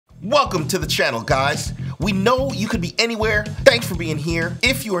Welcome to the channel, guys. We know you could be anywhere. Thanks for being here.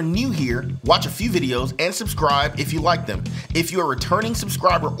 If you are new here, watch a few videos and subscribe if you like them. If you're a returning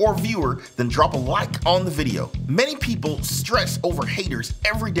subscriber or viewer, then drop a like on the video. Many people stress over haters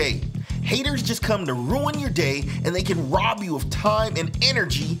every day. Haters just come to ruin your day, and they can rob you of time and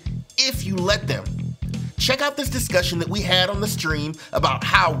energy if you let them. Check out this discussion that we had on the stream about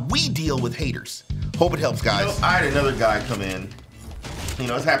how we deal with haters. Hope it helps, guys. You know, I had another guy come in. You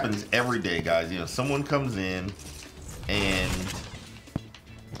know, this happens every day, guys. You know, someone comes in and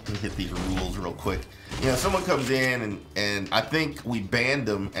let me hit these rules real quick. You know, someone comes in and I think we banned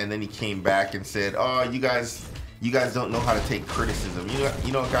him, and then he came back and said, "Oh, you guys don't know how to take criticism."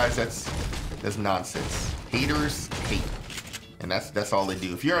 You know, guys, that's nonsense. Haters hate, and that's all they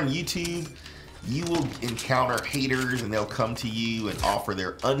do. If you're on YouTube, you will encounter haters, and they'll come to you and offer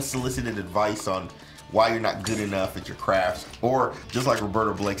their unsolicited advice on why you're not good enough at your crafts, or just like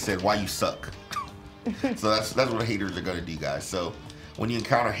Roberta Blake said, why you suck. So that's what haters are gonna do, guys. So when you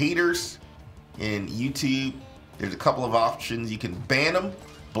encounter haters in YouTube, there's a couple of options. You can ban them,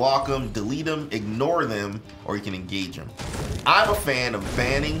 block them, delete them, ignore them, or you can engage them. I'm a fan of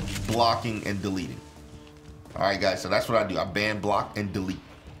banning, blocking, and deleting. All right, guys, so that's what I do. I ban, block, and delete.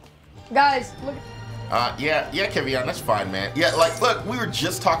 Guys, look. Yeah, Kevin, that's fine, man. Yeah, like, look, we were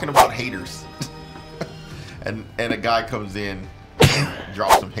just talking about haters. And a guy comes in and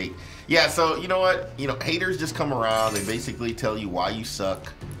drops some hate. Yeah, so you know what? You know, haters just come around. They basically tell you why you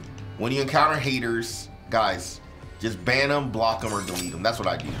suck. When you encounter haters, guys, just ban them, block them, or delete them. That's what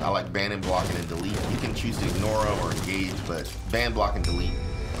I do. I like banning, blocking, and delete. You can choose to ignore them or engage, but ban, block, and delete.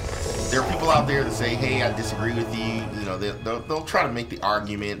 There are people out there that say, "Hey, I disagree with you." You know, they'll try to make the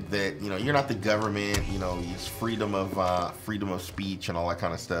argument that, you know, you're not the government. You know, it's freedom of speech and all that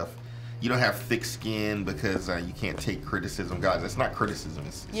kind of stuff. You don't have thick skin because you can't take criticism. Guys, that's not criticism.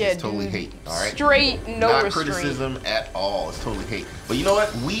 It's totally hate, all right? Straight, no not restraint. Criticism at all. It's totally hate. But you know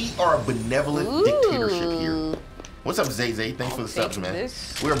what? We are a benevolent dictatorship here. What's up, Zay? Thanks for the subs, man.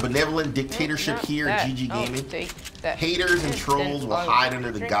 We're a benevolent dictatorship here at GG Gaming. Haters and trolls will hide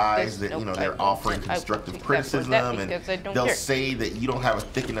under the guise that, you know, they're offering constructive criticism, and they'll say that you don't have a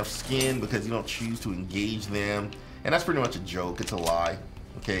thick enough skin because you don't choose to engage them. And that's pretty much a joke. It's a lie.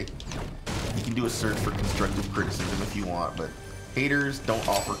 Okay, you can do a search for constructive criticism if you want, but haters don't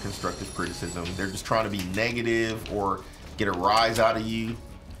offer constructive criticism. They're just trying to be negative or get a rise out of you.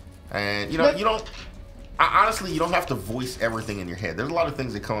 And you know, honestly, you don't have to voice everything in your head. There's a lot of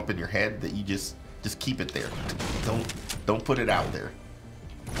things that come up in your head that you just keep it there. Don't put it out there.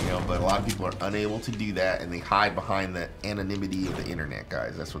 You know, but a lot of people are unable to do that, and they hide behind the anonymity of the internet,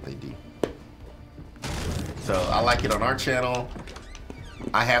 guys. That's what they do. So I like it on our channel.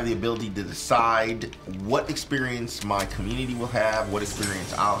 I have the ability to decide what experience my community will have, what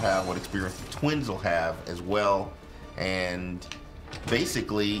experience I'll have, what experience the twins will have as well. And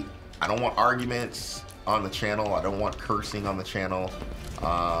basically, I don't want arguments on the channel. I don't want cursing on the channel.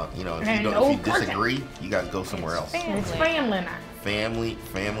 You know, if you disagree, you guys go somewhere else. It's family now. Family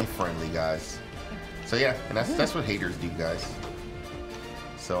friendly, guys. So yeah, and that's what haters do, guys.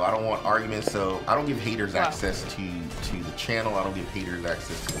 So I don't want arguments, so I don't give haters access to the channel. I don't give haters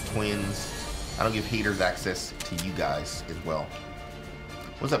access to the twins. I don't give haters access to you guys as well.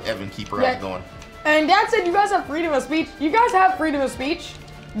 What's up, Evan Keeper? How's it going? And Dad said you guys have freedom of speech. You guys have freedom of speech,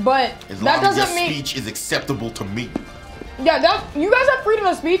 but that doesn't mean speech is acceptable to me. Yeah, you guys have freedom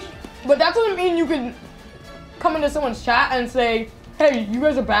of speech, but that doesn't mean you can come into someone's chat and say, "Hey, you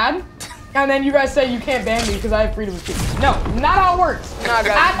guys are bad." And then you guys say you can't ban me because I have freedom of speech. No, not how it works. Nah, guys,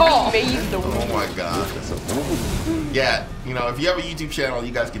 at all. Oh my God. Yeah, you know, if you have a YouTube channel,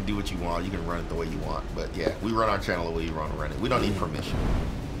 you guys can do what you want. You can run it the way you want. But yeah, we run our channel the way you want to run it. We don't need permission.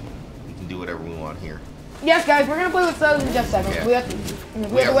 We can do whatever we want here. Yes, guys, we're gonna play with subs in just a second. Yeah.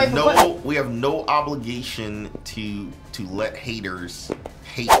 We have no obligation to let haters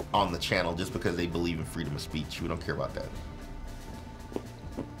hate on the channel just because they believe in freedom of speech. We don't care about that.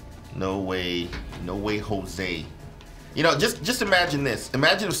 No way, Jose. You know, just imagine this.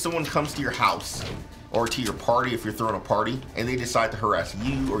 Imagine if someone comes to your house or to your party, if you're throwing a party, and they decide to harass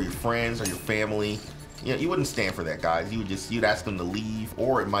you or your friends or your family. You know, you wouldn't stand for that, guys. You'd ask them to leave,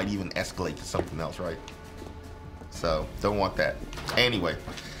 or it might even escalate to something else, right? So don't want that. Anyway,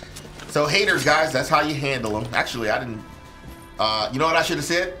 so haters, guys, that's how you handle them. Actually, I didn't. You know what I should have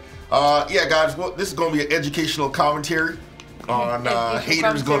said? Yeah, guys. Well, this is going to be an educational commentary on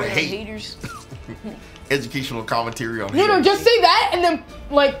haters gonna hate. Haters. Educational commentary on haters. No, just say that and then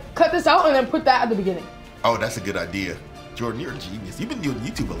like cut this out and then put that at the beginning. Oh, that's a good idea. Jordan, you're a genius. You've been doing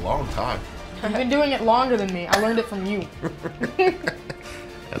YouTube a long time. You've been doing it longer than me. I learned it from you.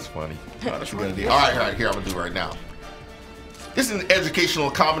 That's funny. Oh, that's what we're gonna do. All right, here I'm gonna do right now. This is an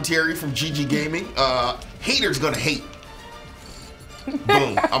educational commentary from GG Gaming. Haters gonna hate. Boom.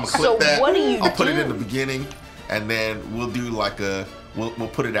 I'm gonna clip that. What do you I'll put it in the beginning, and then we'll do like a we'll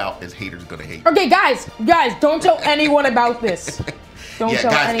put it out as haters gonna hate. Okay, guys, don't tell anyone about this. Don't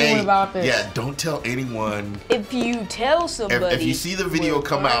tell anyone about this. Yeah, don't tell anyone. If you tell somebody, if you see the video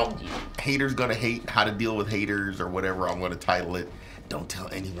come out, haters gonna hate, how to deal with haters or whatever I'm gonna title it. Don't tell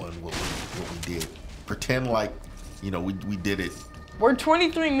anyone what we did. Pretend like, you know, we did it. We're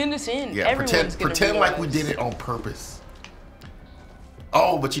 23 minutes in. Yeah, pretend like we did it on purpose.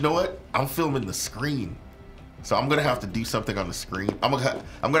 Oh, but you know what? I'm filming the screen, so I'm gonna have to do something on the screen. I'm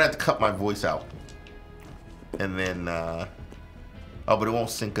gonna have to cut my voice out, and then oh, but it won't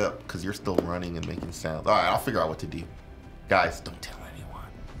sync up because you're still running and making sounds. All right, I'll figure out what to do. Guys, don't tell anyone.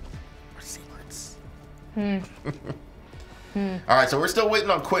 Our secrets. All right, so we're still waiting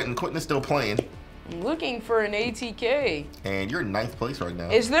on Quentin. Quentin is still playing. I'm looking for an ATK. And you're in 9th place right now.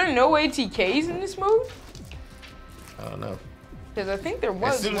 Is there no ATKs in this mode? I don't know. Because I think there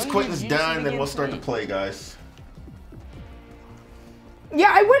was. As soon as Quentin's done, then we'll start to play, guys. Yeah,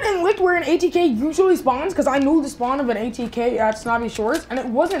 I went and looked where an ATK usually spawns because I knew the spawn of an ATK at Snobby Shores, and it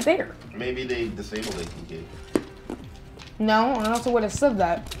wasn't there. Maybe they disabled ATK. No, I also would have said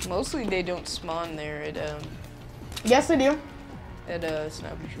that. Mostly they don't spawn there at Yes, they do. At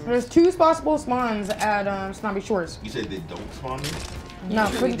Snobby Shores. There's 2 possible spawns at Snobby Shores. You said they don't spawn there? No,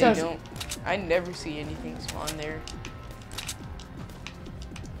 Usually they don't. I never see anything spawn there.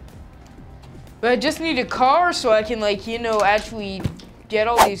 But I just need a car so I can, like, you know, actually get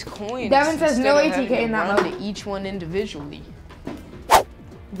all these coins. Devin says no ATK in that mode. To each one individually.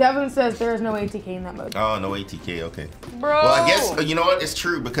 Devin says there is no ATK in that mode. Oh, no ATK, okay. Bro! Well, I guess, you know what? It's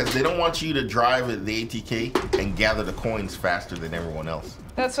true because they don't want you to drive at the ATK and gather the coins faster than everyone else.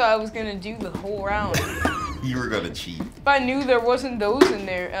 That's what I was going to do the whole round. You were going to cheat. If I knew there wasn't those in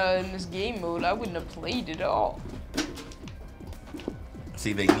there in this game mode, I wouldn't have played it at all.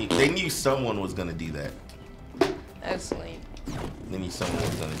 See, they knew someone was going to do that. That's lame. They knew someone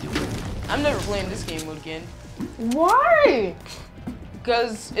was going to do it. I'm never playing this game mode again. Why?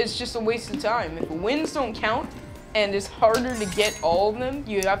 Because it's just a waste of time. If wins don't count, and it's harder to get all of them,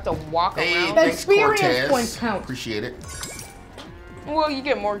 you have to walk around. The Thanks, experience Cortez. points count. Appreciate it. Well, you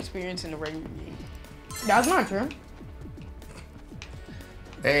get more experience in the regular game. That's not true.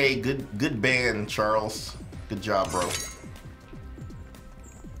 Hey, good band, Charles. Good job, bro.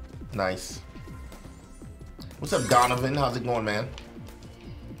 Nice. What's up, Donovan? How's it going, man?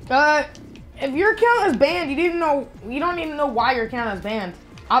 If your account is banned, you don't even know why your account is banned.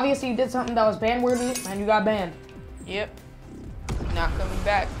 Obviously, you did something that was ban worthy, and you got banned. Yep. Not coming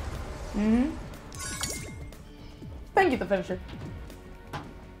back. Thank you, the finisher.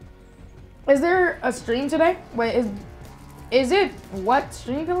 Is there a stream today? Wait, is it what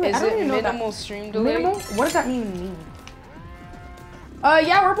stream delay? Is it minimal stream delay? Minimal? What does that even mean?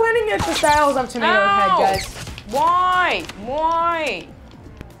 Yeah, we're planning it the styles of Tomato Head, guys. Why? Why?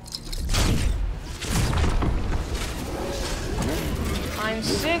 I'm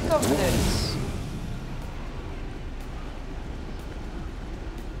sick of this.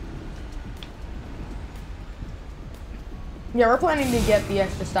 Yeah, we're planning to get the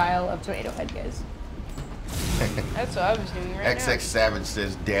extra style of Tomato Head, guys. That's what I was doing right now. XX Savage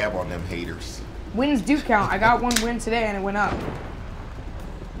says dab on them haters. Wins do count. I got 1 win today and it went up.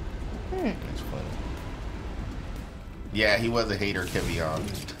 That's funny. Yeah, he was a hater, Kevion.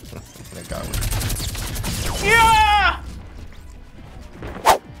 That guy was. Yeah!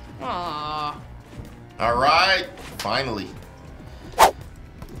 Aww. All right, finally.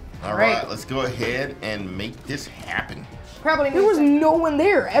 All right, let's go ahead and make this happen. Probably there was no one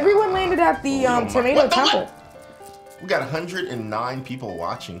there. Everyone landed at the Tomato Temple. We got 109 people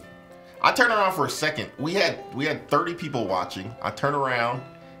watching. I turned around for a second. We had 30 people watching. I turn around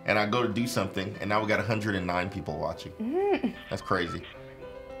and I go to do something, and now we got 109 people watching. That's crazy.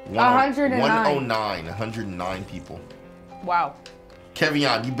 109 people. Wow.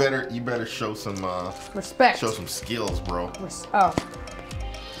 Kevion, you better show some respect. Show some skills, bro. Oh.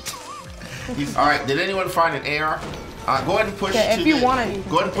 All right. Did anyone find an AR? Go ahead and push. Okay, if you want it.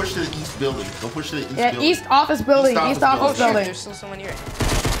 Go ahead and push to the east building. Go push to the east building. East office building. East office building. There's still someone here.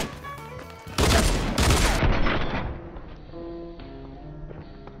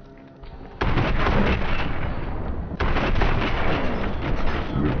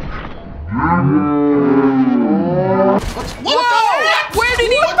 What? Where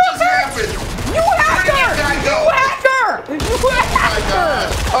did he What just happened? You hacker! Where did that guy go? You hacker! You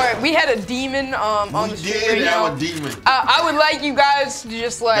hacker! All right, we we had a demon on the street right We did now. have a demon. I would like you guys to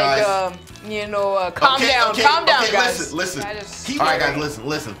just like, Guys. you know, calm down, guys. Listen. I just- All right, guys,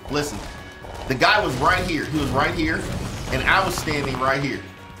 listen. The guy was right here. He was right here, and I was standing right here.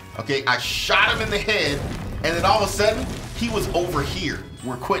 Okay, I shot him in the head, and then all of a sudden, he was over here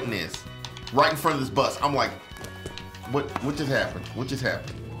where Quentin is, right in front of this bus. I'm like, what just happened? What just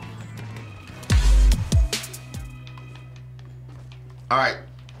happened? All right,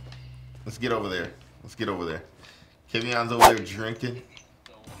 let's get over there. Kevion's over there drinking.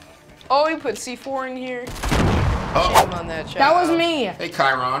 Oh, he put C4 in here. Oh, Shame on that child. That was me. hey,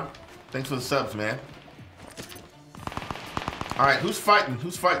 Chiron. Thanks for the subs, man. All right, who's fighting?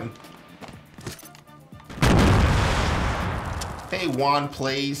 Hey, Juan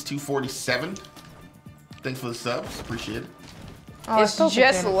Plays 247. Thanks for the subs. Appreciate it. Oh, It's still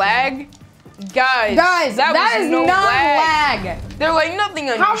just okay. lag. Guys, that is no not lag. They're like nothing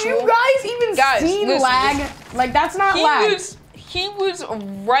unusual. Have you guys even seen listen, lag? Like, that's not lag. He was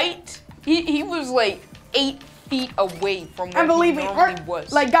right. He was like 8 feet away from where And believe he me, normally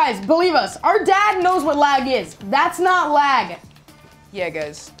was. like, guys, believe us, our dad knows what lag is. That's not lag. Yeah,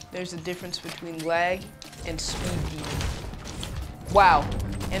 guys, there's a difference between lag and speed demon. Wow.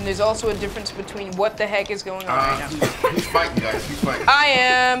 And there's also a difference between what the heck is going on right now. Who's fighting, guys? Who's fighting? I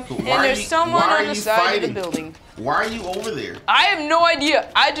am, Why and are there's you- someone why are on the you side fighting? of the building. Why are you over there? I have no idea.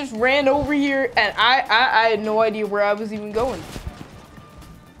 I just ran over here, and I had no idea where I was even going.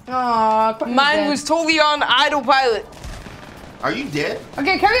 Aw, Mine was totally on autopilot. Are you dead?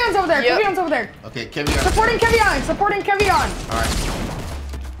 Okay, Kevion's over there. Yep. Kevion's over there. Okay, Kevion. Supporting Kevion. All right.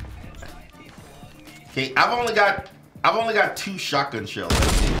 Okay, I've only got 2 shotgun shells.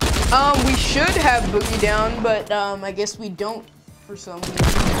 We should have Boogie down, but I guess we don't for some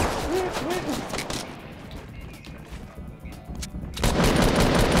reason.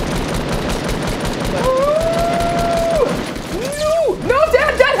 No,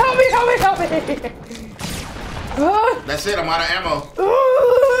 Dad, help me. That's it. I'm out of ammo.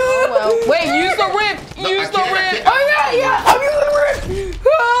 Oh, well. Wait, use the rift. No, Use I the can't, I rift. can't. Oh yeah, I'm using the rift.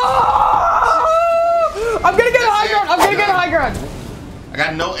 I'm gonna get a high ground. I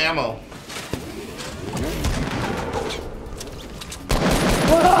got no ammo.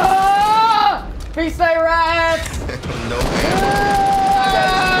 Peace, rats. No ammo.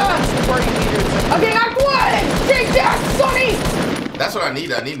 Okay, Act 1. Take that, Sonny. That's what I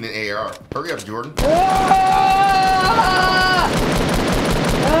need. I need an AR. Hurry up, Jordan.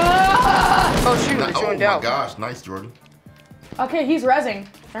 Oh shoot, Oh it's going my down. gosh, nice, Jordan. Okay, he's rezzing.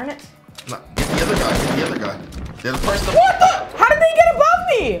 Darn it. No, get the other guy. There's a person. What the? How did they get above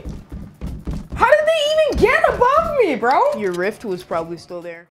me? How did they even get above me, bro? Your rift was probably still there.